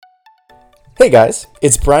Hey guys,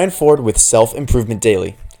 it's Brian Ford with Self Improvement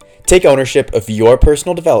Daily. Take ownership of your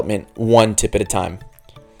personal development one tip at a time.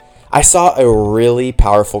 I saw a really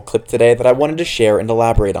powerful clip today that I wanted to share and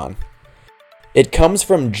elaborate on. It comes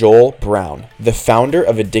from Joel Brown, the founder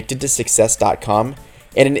of AddictedToSuccess.com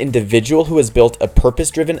and an individual who has built a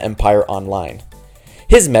purpose-driven empire online.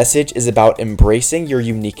 His message is about embracing your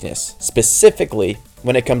uniqueness, specifically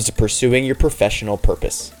when it comes to pursuing your professional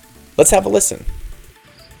purpose. Let's have a listen.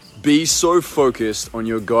 Be so focused on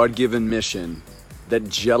your God-given mission that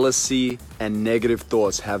jealousy and negative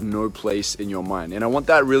thoughts have no place in your mind. And I want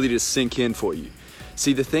that really to sink in for you.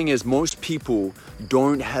 See, the thing is, most people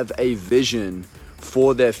don't have a vision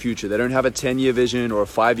for their future. They don't have a 10-year vision or a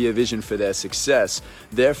 5-year vision for their success.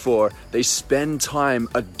 Therefore, they spend time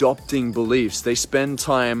adopting beliefs. They spend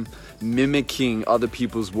time mimicking other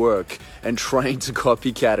people's work and trying to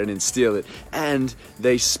copycat it and steal it. And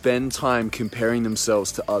they spend time comparing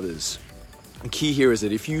themselves to others. The key here is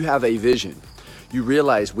that if you have a vision, you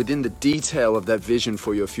realize within the detail of that vision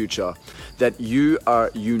for your future that you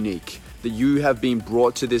are unique, that you have been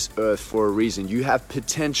brought to this earth for a reason. You have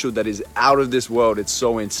potential that is out of this world. It's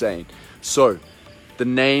so insane. So the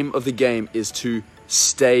name of the game is to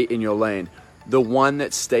stay in your lane. The one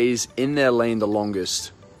that stays in their lane the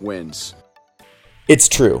longest wins. It's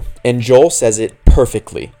true, and Joel says it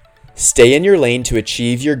perfectly. Stay in your lane to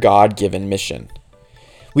achieve your God-given mission.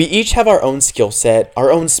 We each have our own skill set, our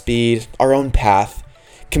own speed, our own path.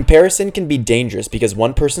 Comparison can be dangerous because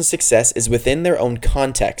one person's success is within their own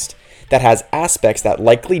context that has aspects that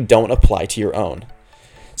likely don't apply to your own.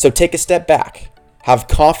 So take a step back, have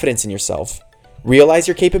confidence in yourself, realize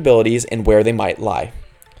your capabilities and where they might lie.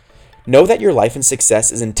 Know that your life and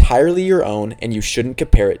success is entirely your own and you shouldn't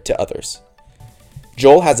compare it to others.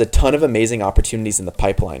 Joel has a ton of amazing opportunities in the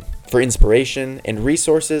pipeline. For inspiration and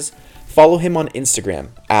resources, follow him on Instagram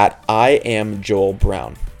at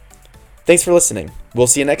 @IamJoelBrown. Thanks for listening. We'll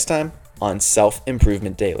see you next time on Self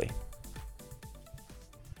Improvement Daily.